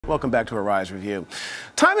Welcome back to Arise Review.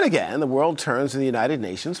 Time and again, the world turns to the United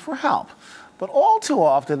Nations for help. But all too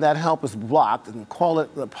often, that help is blocked and call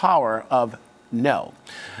it the power of no.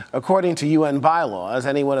 According to UN bylaws,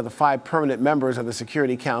 any one of the 5 permanent members of the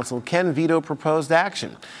Security Council can veto proposed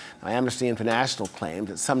action. Now, Amnesty International claims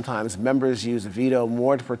that sometimes members use a veto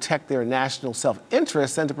more to protect their national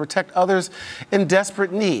self-interest than to protect others in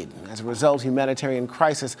desperate need. As a result, humanitarian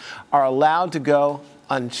crises are allowed to go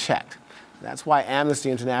unchecked. That's why Amnesty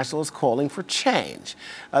International is calling for change.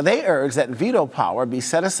 They urge that veto power be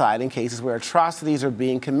set aside in cases where atrocities are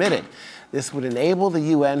being committed. This would enable the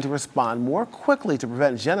UN to respond more quickly to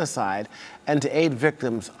prevent genocide and to aid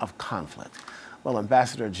victims of conflict. Well,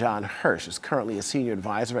 Ambassador John Hirsh is currently a senior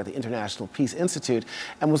advisor at the International Peace Institute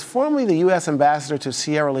and was formerly the U.S. ambassador to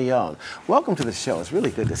Sierra Leone. Welcome to the show. It's really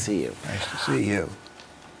good to see you. Nice to see you.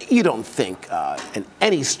 You don't think, in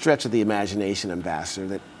any stretch of the imagination, Ambassador,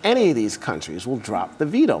 that any of these countries will drop the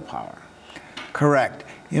veto power? Correct.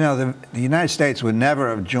 You know, the United States would never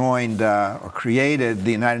have joined or created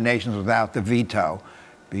the United Nations without the veto,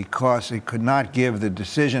 because it could not give the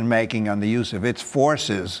decision-making on the use of its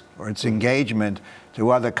forces or its engagement to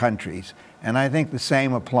other countries. And I think the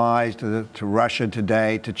same applies to Russia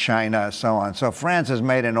today, to China, so on. So France has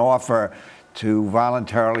made an offer to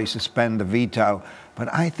voluntarily suspend the veto.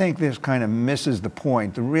 But I think this kind of misses the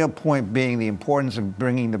point. The real point being the importance of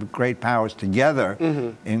bringing the great powers together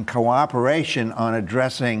in cooperation on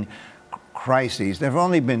addressing crises. There have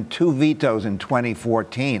only been 2 vetoes in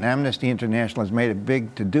 2014. Amnesty International has made a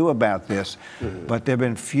big to-do about this, but there have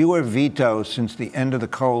been fewer vetoes since the end of the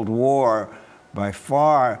Cold War by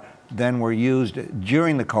far than were used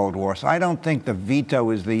during the Cold War. So I don't think the veto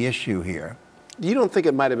is the issue here. You don't think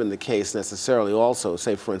it might have been the case necessarily also,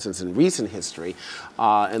 say, for instance, in recent history,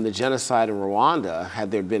 in the genocide in Rwanda, had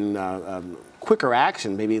there been quicker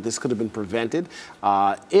action, maybe this could have been prevented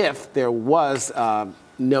if there was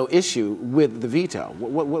no issue with the veto?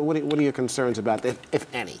 What are your concerns about that, if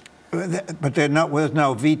any? But there was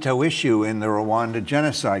no veto issue in the Rwanda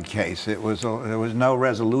genocide case. There was no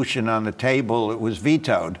resolution on the table. It was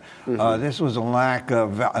vetoed. This was a lack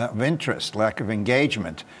of interest, lack of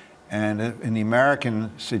engagement. And in the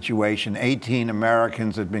American situation, 18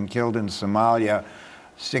 Americans had been killed in Somalia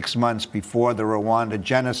 6 months before the Rwanda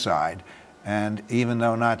genocide. And even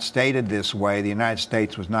though not stated this way, the United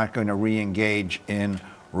States was not going to re-engage in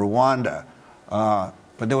Rwanda.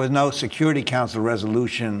 But there was no Security Council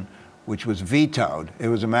resolution which was vetoed. It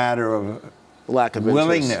was a matter of lack of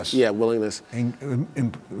willingness. Yeah, willingness.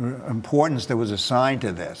 Importance that was assigned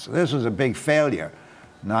to this. This was a big failure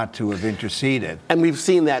not to have interceded. And we've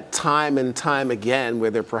seen that time and time again,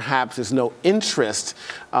 where there perhaps is no interest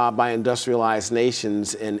by industrialized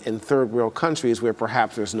nations in third world countries, where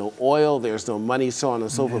perhaps there's no oil, there's no money, so on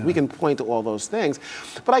and so forth. We can point to all those things.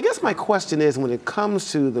 But I guess my question is, when it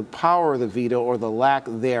comes to the power of the veto or the lack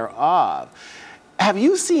thereof, have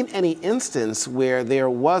you seen any instance where there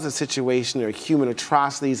was a situation or human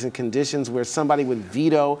atrocities and conditions where somebody would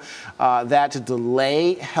veto that to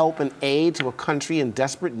delay help and aid to a country in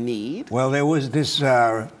desperate need? Well, there was this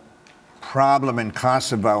problem in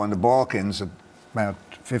Kosovo in the Balkans about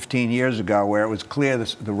 15 years ago, where it was clear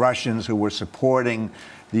the Russians who were supporting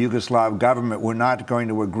the Yugoslav government were not going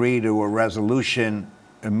to agree to a resolution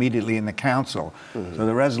immediately in the Council. So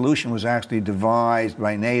the resolution was actually devised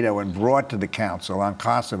by NATO and brought to the Council on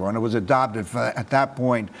Kosovo, and it was adopted. At that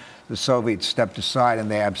point, the Soviets stepped aside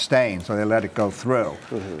and they abstained, so they let it go through.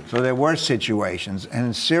 So there were situations. And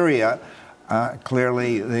in Syria,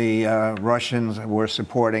 clearly the Russians were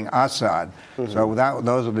supporting Assad. So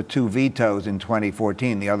those are the 2 vetoes in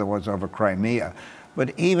 2014. The other was over Crimea.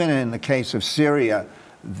 But even in the case of Syria,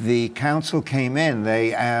 the Council came in.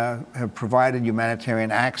 They have provided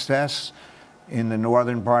humanitarian access in the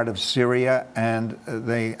northern part of Syria, and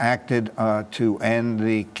they acted to end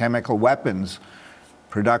the chemical weapons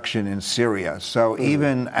production in Syria. So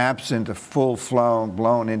even absent a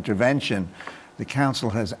full-blown intervention, the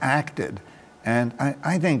Council has acted. And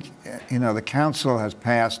I think, you know, the Council has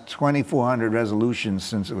passed 2,400 resolutions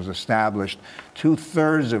since it was established,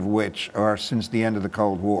 2/3 of which are since the end of the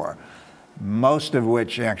Cold War, most of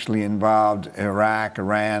which actually involved Iraq,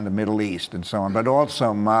 Iran, the Middle East, and so on, but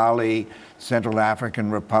also Mali, Central African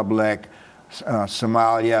Republic,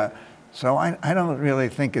 Somalia. So I don't really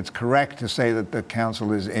think it's correct to say that the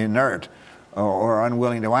Council is inert or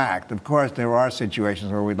unwilling to act. Of course, there are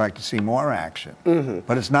situations where we'd like to see more action,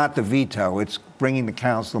 but it's not the veto, it's bringing the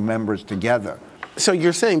Council members together. So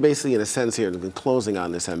you're saying basically, in a sense here, in closing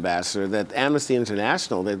on this, Ambassador, that Amnesty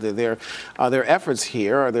International, their efforts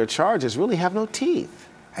here or their charges really have no teeth.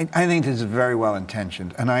 I think this is very well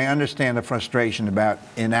intentioned, and I understand the frustration about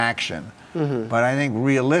inaction. But I think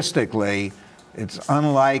realistically, it's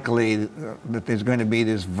unlikely that there's going to be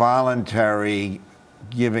this voluntary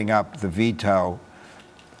giving up the veto,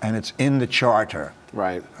 and it's in the charter.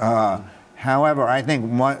 Right. However, I think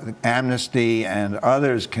Amnesty and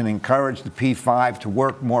others can encourage the P5 to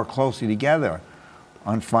work more closely together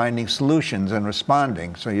on finding solutions and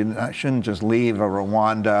responding. So you shouldn't just leave a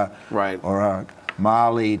Rwanda or a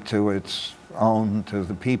Mali to its own, to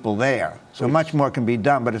the people there. So much more can be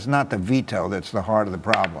done, but it's not the veto that's the heart of the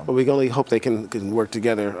problem. Well, we can only hope they can work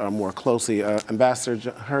together more closely.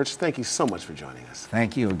 Ambassador Hirsh, thank you so much for joining us.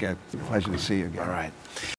 Thank you again. Pleasure to see you again. All right.